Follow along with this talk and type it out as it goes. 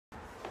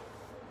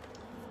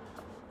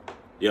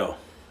Yo,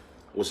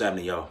 what's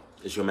happening, y'all?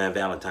 It's your man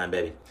Valentine,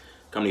 baby.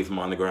 Coming to you from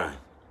On the Grind.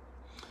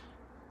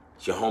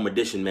 It's your home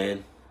edition,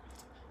 man.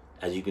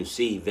 As you can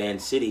see, Van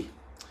City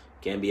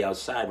can't be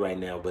outside right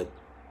now, but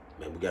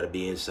man, we gotta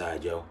be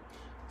inside, yo.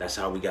 That's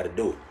how we gotta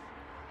do it.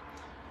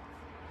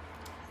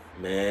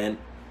 Man,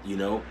 you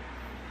know,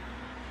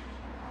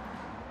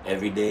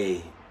 every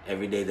day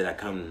that I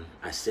come,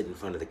 I sit in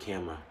front of the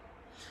camera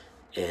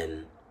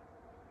and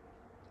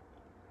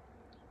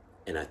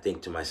I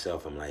think to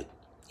myself, I'm like,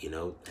 you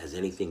know, has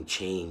anything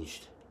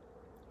changed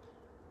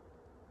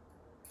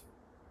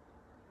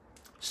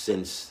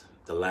since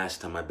the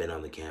last time I've been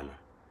on the camera?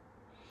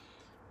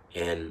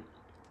 And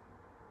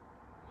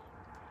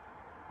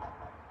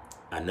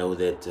I know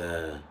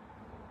that,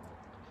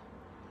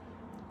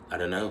 I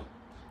don't know.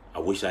 I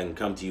wish I can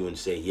come to you and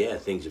say, yeah,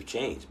 things have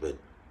changed, but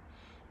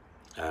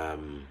I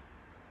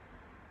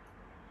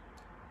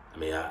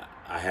mean,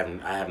 I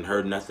haven't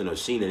heard nothing or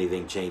seen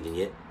anything changing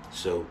yet.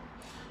 So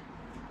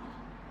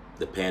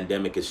the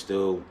pandemic is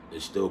still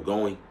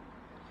going,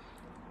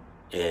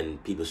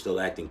 and people still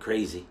acting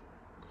crazy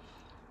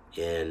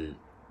and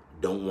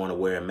don't want to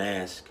wear a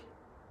mask,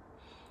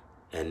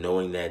 and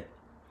knowing that,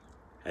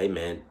 hey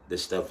man,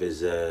 this stuff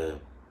is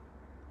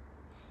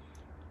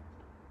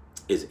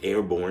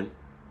airborne.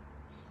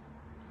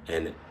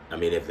 And I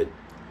mean,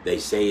 they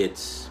say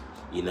it's,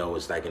 you know,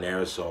 it's like an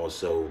aerosol,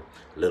 so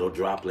little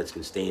droplets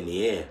can stay in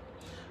the air.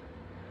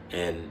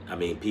 And I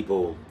mean,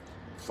 people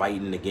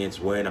fighting against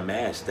wearing a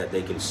mask that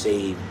you can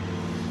save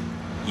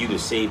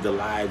the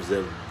lives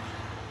of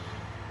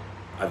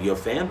your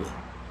family,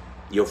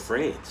 your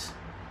friends.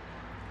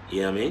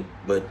 You know what I mean?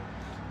 But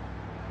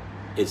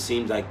it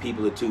seems like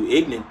people are too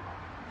ignorant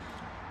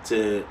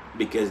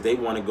because they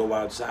want to go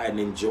outside and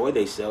enjoy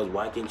themselves.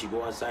 Why can't you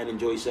go outside and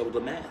enjoy yourself with a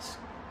mask?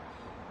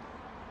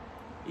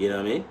 You know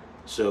what I mean?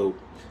 So,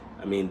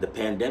 I mean, the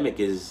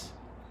pandemic is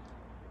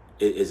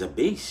a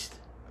beast,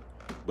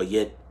 but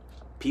yet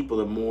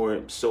people are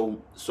so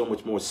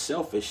much more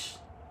selfish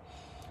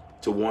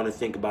to want to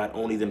think about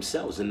only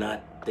themselves and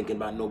not thinking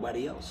about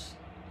nobody else.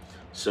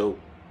 So,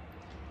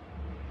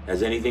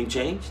 has anything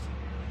changed?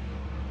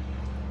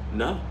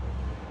 No.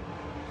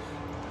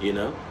 You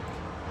know,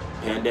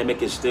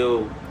 pandemic is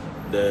still,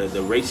 the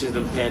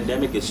racism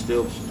pandemic is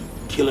still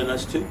killing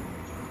us too.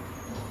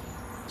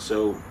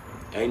 So,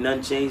 ain't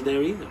nothing changed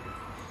there either.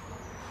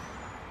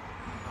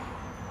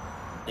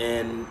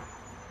 And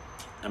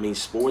I mean,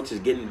 sports is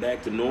getting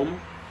back to normal.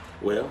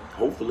 Well,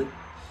 hopefully.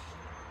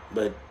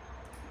 But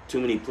too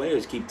many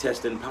players keep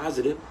testing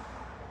positive.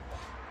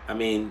 I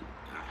mean,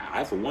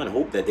 I for one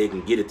hope that they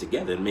can get it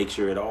together and make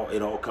sure it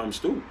all comes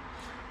through.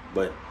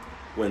 But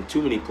when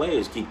too many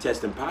players keep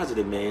testing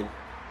positive, man,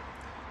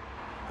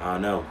 I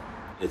don't know.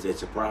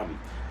 It's a problem.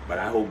 But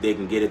I hope they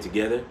can get it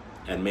together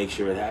and make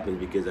sure it happens,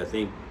 because I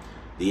think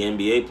the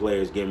NBA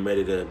players getting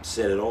ready to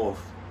set it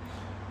off,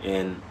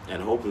 and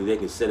hopefully they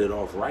can set it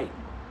off right.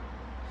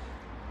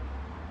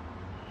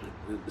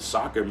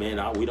 Soccer, man,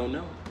 we don't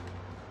know.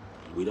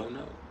 We don't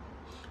know.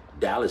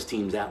 Dallas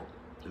team's out.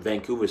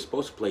 Vancouver's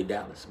supposed to play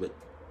Dallas, but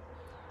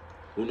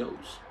who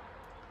knows?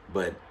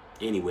 But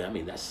anyway, I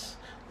mean, that's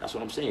what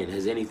I'm saying.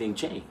 Has anything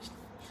changed?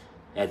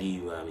 Have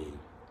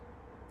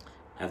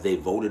they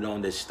voted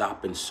on this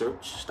stop and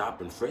search,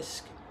 stop and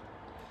frisk?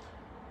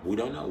 We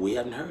don't know. We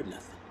haven't heard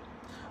nothing.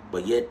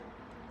 But yet,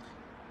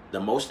 the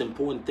most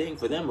important thing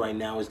for them right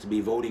now is to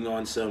be voting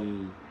on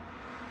some,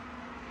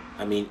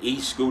 I mean,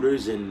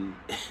 e-scooters and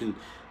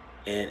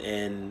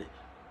the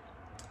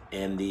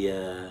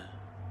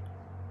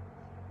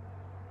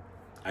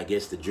I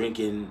guess the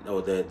drinking,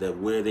 or the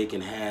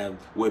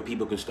where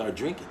people can start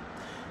drinking.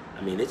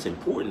 I mean, it's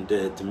important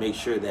to make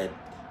sure that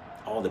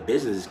all the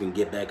businesses can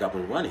get back up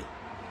and running.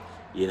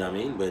 You know what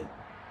I mean? But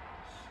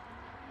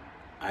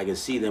I can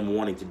see them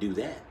wanting to do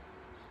that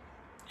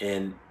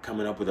and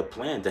coming up with a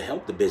plan to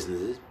help the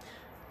businesses.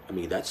 I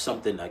mean, that's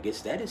something, I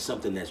guess that is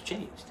something that's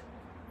changed.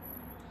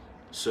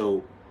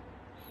 So,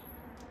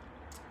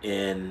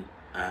 and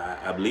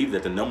I believe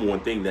that the number one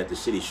thing that the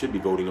city should be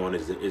voting on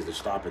is the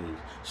stop and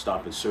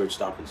search,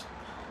 stop and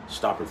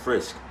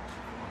frisk.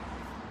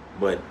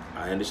 But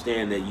I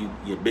understand that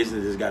your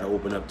business has got to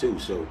open up too,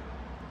 so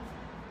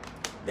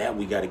that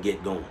we got to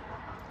get going.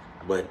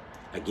 But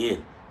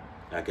again,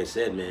 like I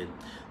said, man,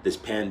 this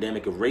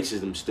pandemic of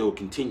racism still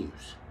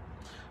continues,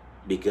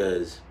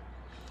 because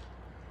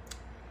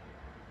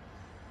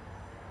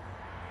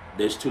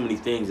there's too many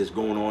things that's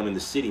going on in the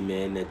city,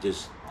 man, that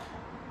just,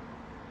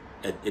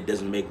 it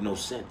doesn't make no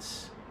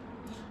sense.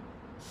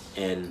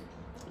 And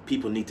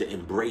people need to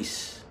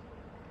embrace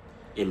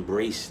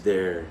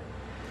their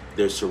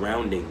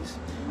surroundings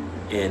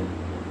and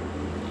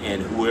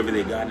whoever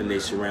they got in their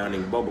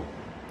surrounding bubble.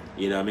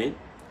 You know what I mean?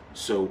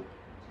 So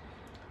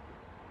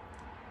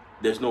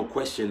there's no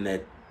question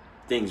that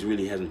things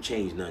really hasn't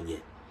changed none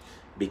yet,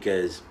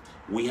 because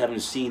we haven't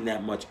seen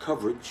that much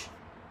coverage,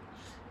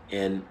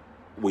 and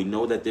we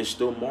know that there's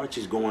still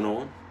marches going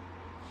on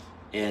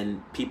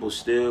and people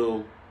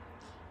still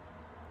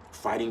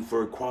fighting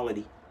for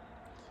equality,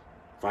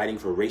 fighting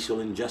for racial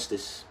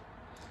injustice,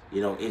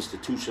 You know,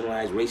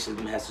 institutionalized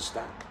racism has to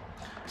stop.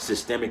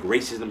 Systemic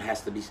racism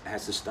has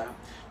to stop.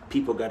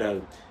 People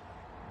gotta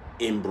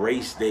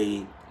embrace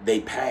they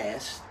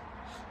past,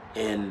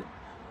 and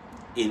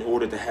in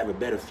order to have a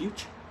better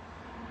future.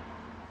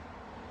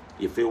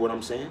 You feel what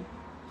I'm saying?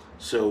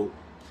 So,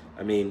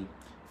 I mean,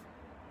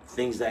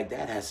 things like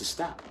that has to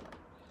stop,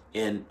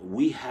 and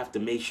we have to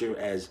make sure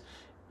as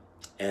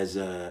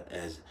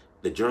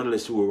the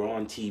journalists who are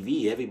on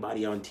TV,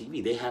 everybody on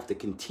TV, they have to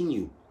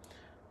continue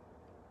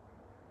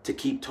to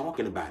keep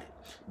talking about it,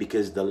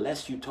 because the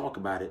less you talk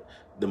about it,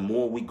 the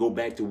more we go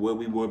back to where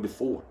we were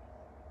before.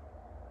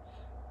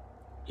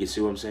 You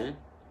see what I'm saying?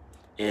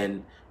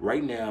 And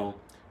right now,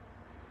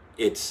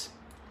 it's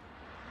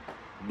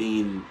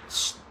being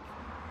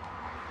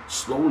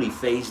slowly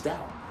phased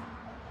out.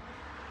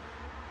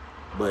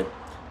 But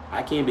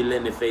I can't be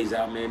letting it phase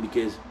out, man,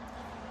 because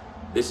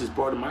this is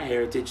part of my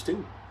heritage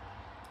too.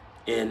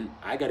 And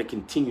I got to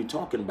continue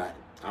talking about it.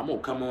 I'm going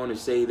to come on and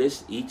say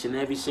this each and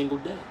every single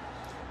day.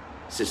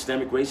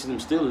 Systemic racism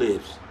still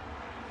lives.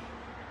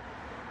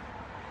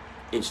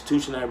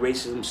 Institutionalized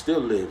racism still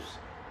lives.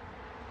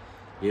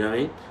 You know what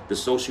I mean? The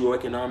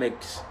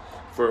socioeconomics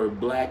for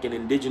black and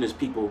indigenous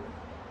people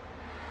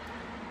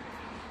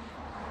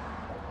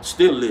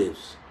still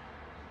lives.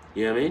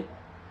 You know what I mean?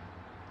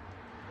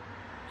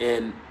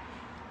 And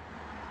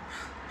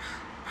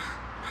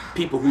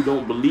people who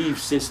don't believe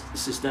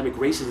systemic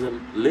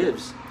racism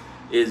lives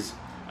is,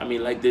 I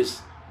mean, like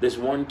this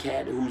one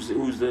cat who's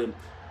the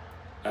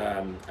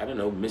I don't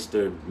know,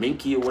 Mr.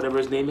 Minky or whatever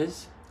his name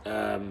is,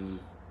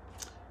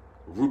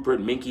 Rupert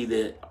Minky,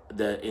 the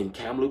in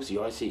Kamloops, he's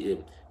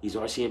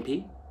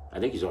RCMP. I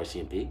think he's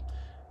RCMP.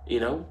 You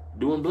know,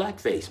 doing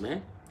blackface,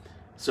 man.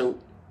 So,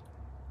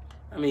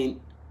 I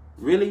mean,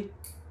 really,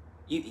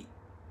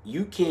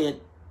 you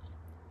can't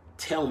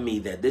tell me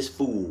that this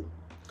fool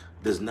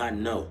does not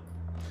know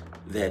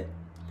that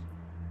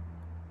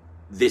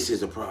this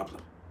is a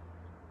problem.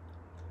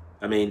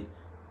 I mean,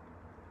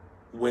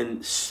 when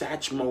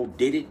Satchmo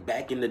did it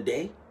back in the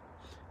day,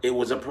 it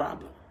was a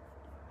problem.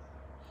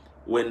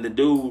 When the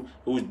dude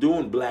who was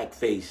doing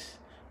blackface,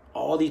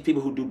 all these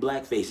people who do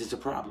blackface, it's a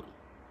problem.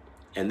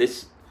 And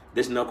this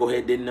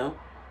knucklehead didn't know.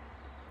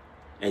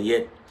 And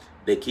yet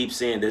they keep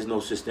saying there's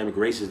no systemic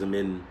racism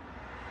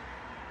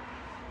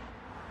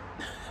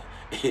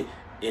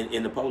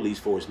in the police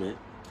force, man.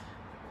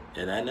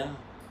 And I know.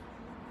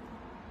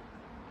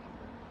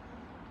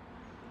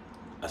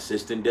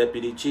 Assistant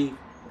Deputy Chief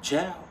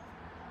Chow.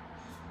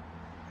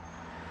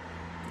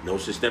 No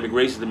systemic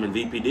racism in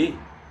VPD.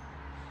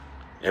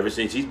 Ever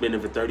since he's been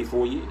there for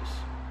 34 years.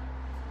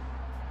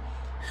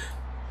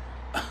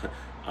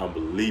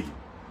 Unbelievable.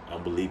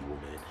 Unbelievable,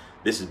 man.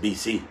 This is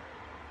BC.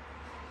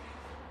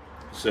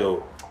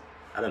 So,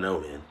 I don't know,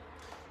 man.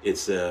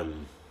 It's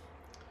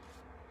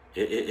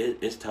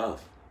it's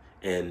tough.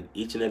 And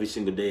each and every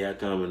single day I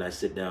come and I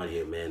sit down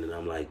here, man, and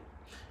I'm like,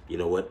 you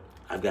know what?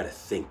 I've got to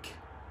think.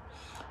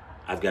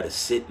 I've got to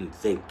sit and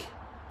think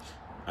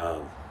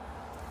of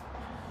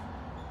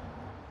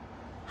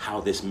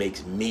how this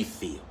makes me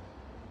feel.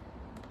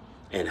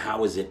 And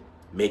how is it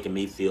making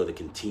me feel to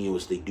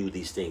continuously do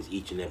these things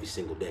each and every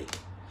single day?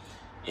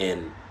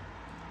 And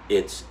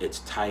it's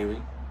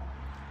tiring.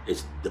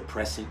 It's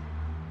depressing.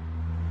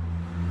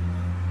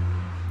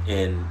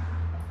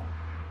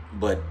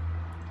 But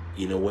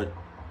you know what?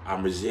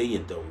 I'm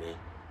resilient though, man.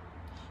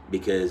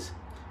 Because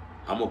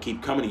I'm going to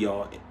keep coming to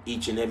y'all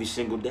each and every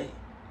single day.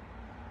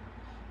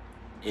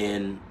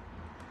 And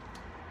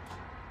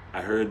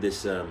I heard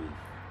this, the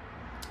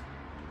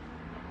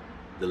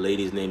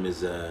lady's name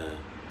is, I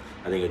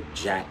think,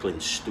 Jacqueline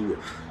Stewart.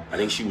 I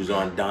think she was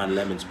on Don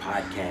Lemon's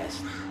podcast.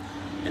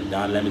 And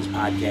Don Lemon's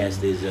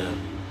podcast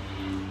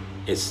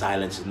is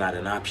silence is not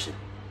an option.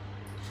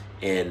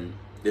 And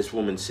this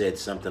woman said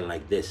something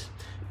like this: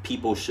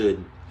 people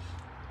should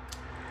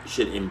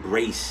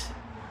embrace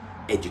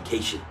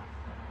education,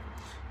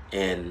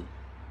 and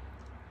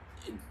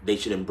they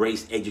should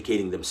embrace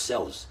educating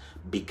themselves,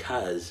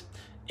 because,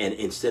 and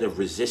instead of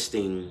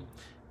resisting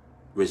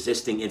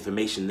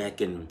information that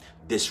can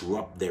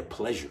disrupt their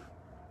pleasure.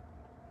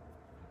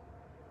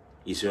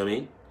 You see what I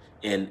mean?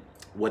 And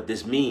what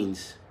this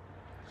means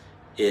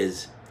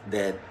is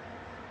that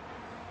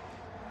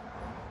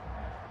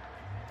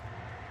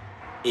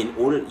in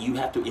order, you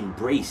have to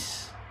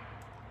embrace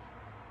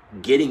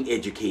getting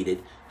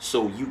educated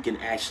so you can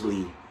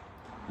actually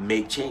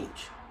make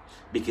change.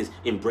 Because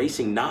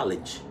embracing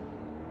knowledge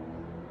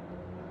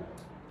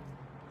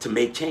to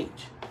make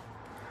change.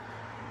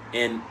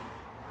 And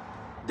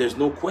there's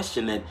no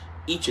question that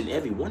each and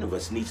every one of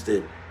us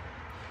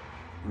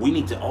we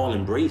need to all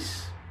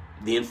embrace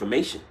the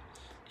information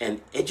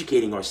and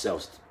educating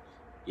ourselves.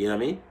 You know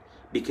what I mean?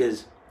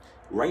 Because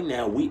right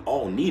now we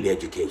all need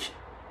education.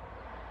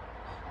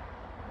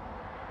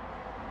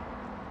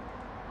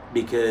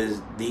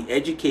 Because the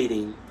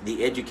education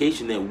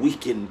that we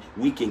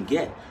can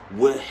get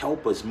will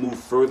help us move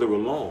further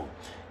along,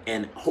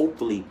 and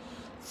hopefully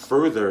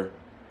further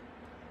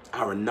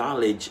our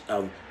knowledge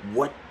of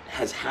what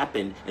has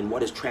happened and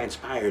what has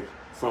transpired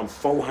from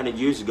 400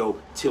 years ago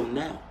till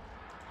now.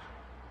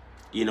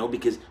 You know,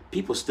 because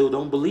people still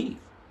don't believe.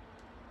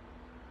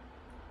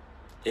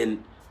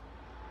 And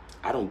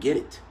I don't get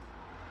it.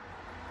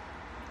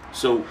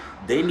 So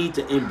they need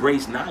to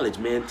embrace knowledge,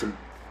 man,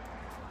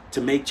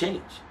 to make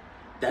change.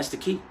 That's the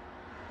key.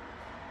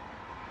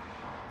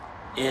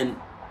 And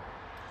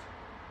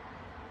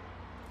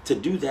to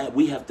do that,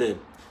 we have to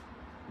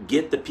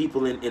get the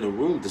people in a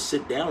room to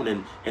sit down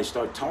and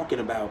start talking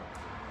about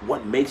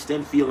what makes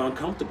them feel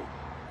uncomfortable.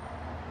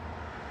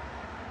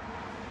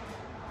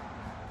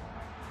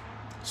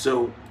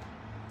 So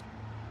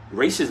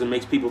racism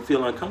makes people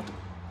feel uncomfortable.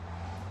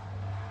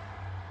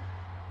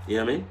 You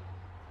know what I mean?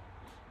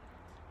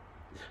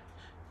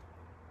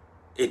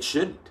 It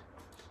shouldn't.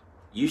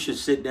 You should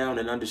sit down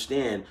and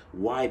understand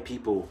why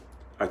people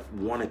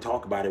want to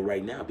talk about it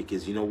right now,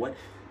 because you know what?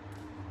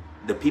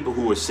 The people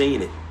who are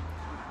saying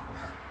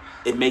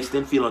it makes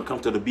them feel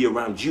uncomfortable to be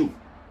around you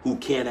who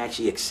can't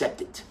actually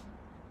accept it.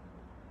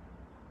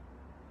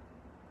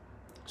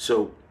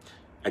 So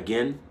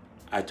again,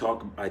 I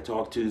talk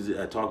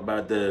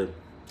about the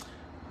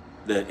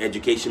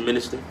education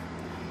minister,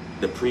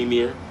 the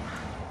premier,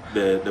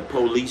 the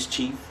police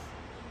chief,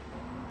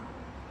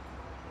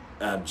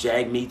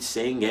 Jagmeet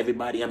Singh,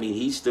 everybody. I mean,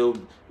 he's still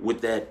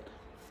with that,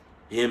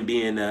 him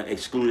being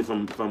excluded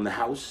from the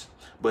house.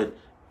 But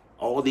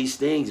all these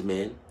things,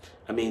 man,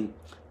 I mean,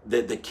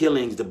 the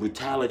killings, the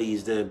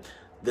brutalities,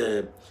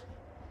 the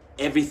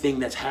everything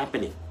that's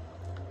happening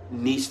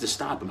needs to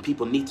stop, and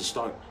people need to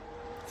start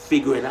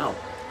figuring out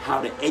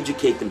how to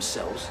educate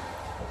themselves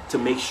to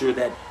make sure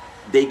that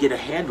they get a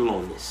handle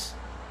on this.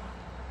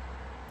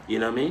 You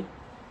know what I mean?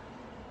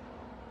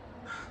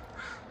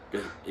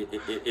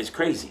 It's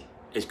crazy.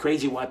 It's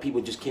crazy why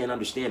people just can't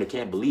understand or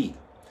can't believe.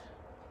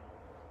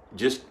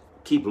 Just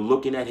keep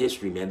looking at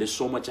history, man. There's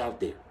so much out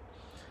there.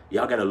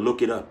 Y'all got to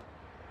look it up.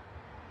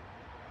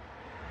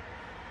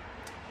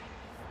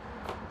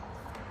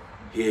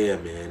 Yeah,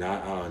 man,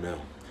 I don't know.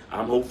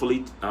 I'm hopeful.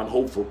 I am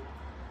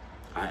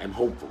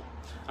hopeful.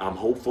 I'm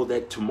hopeful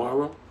that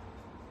tomorrow,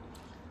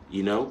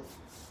 you know,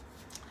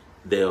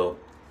 they'll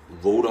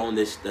vote on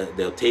this,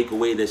 they'll take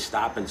away this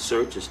stop and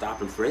search or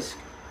stop and frisk,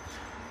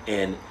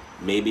 and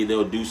maybe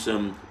they'll do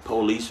some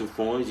police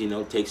reforms, you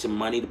know, take some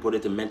money to put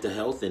it to mental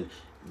health and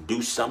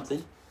do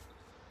something,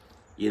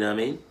 you know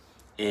what I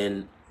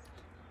mean?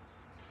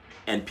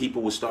 And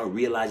people will start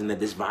realizing that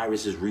this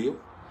virus is real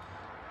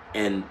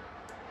and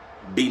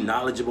be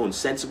knowledgeable and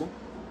sensible.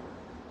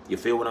 You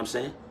feel what I'm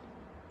saying?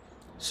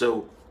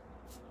 So,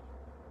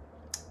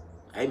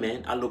 hey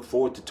man, I look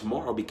forward to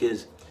tomorrow,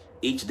 because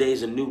each day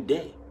is a new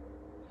day.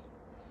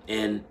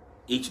 And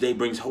each day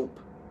brings hope.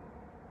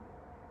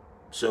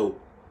 So,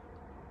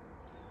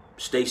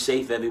 stay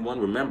safe, everyone.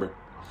 Remember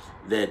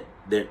that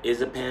there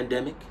is a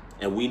pandemic,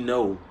 and we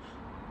know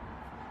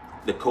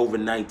the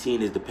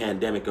COVID-19 is the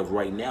pandemic of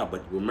right now.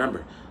 But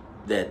remember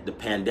that the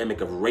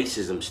pandemic of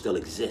racism still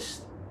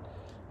exists.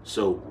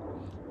 So,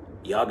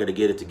 y'all got to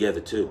get it together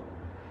too.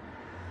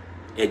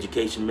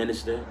 Education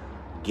minister,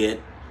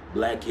 get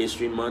Black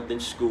History Month in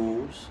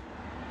schools.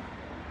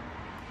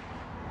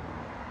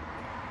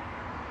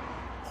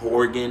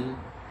 Horgan,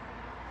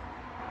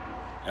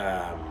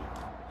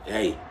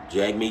 hey,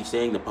 Jagmeet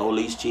Singh, the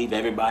police chief,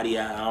 everybody,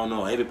 I don't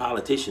know, every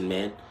politician,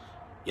 man,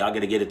 y'all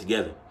got to get it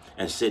together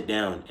and sit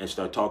down and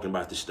start talking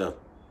about this stuff.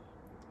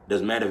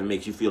 Doesn't matter if it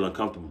makes you feel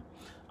uncomfortable.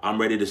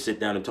 I'm ready to sit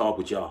down and talk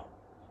with y'all.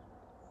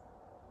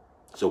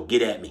 So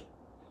get at me.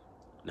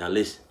 Now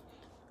listen,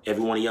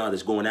 every one of y'all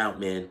that's going out,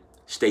 man,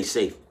 stay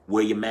safe.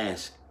 Wear your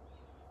mask.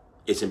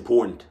 It's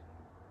important.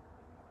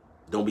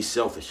 Don't be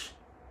selfish.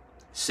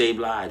 Save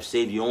lives.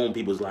 Save your own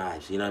people's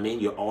lives. You know what I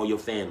mean? All your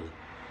family.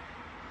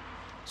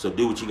 So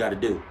do what you got to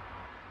do.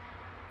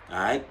 All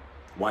right?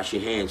 Wash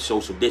your hands.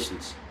 Social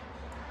distance.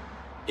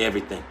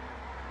 Everything.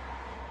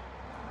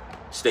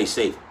 Stay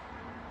safe.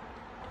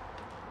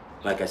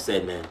 Like I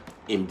said, man,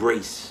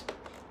 embrace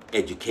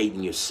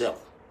educating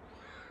yourself.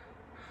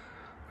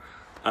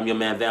 I'm your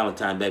man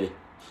Valentine, baby.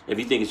 If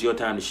you think it's your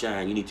time to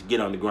shine, you need to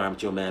get on the grind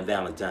with your man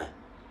Valentine.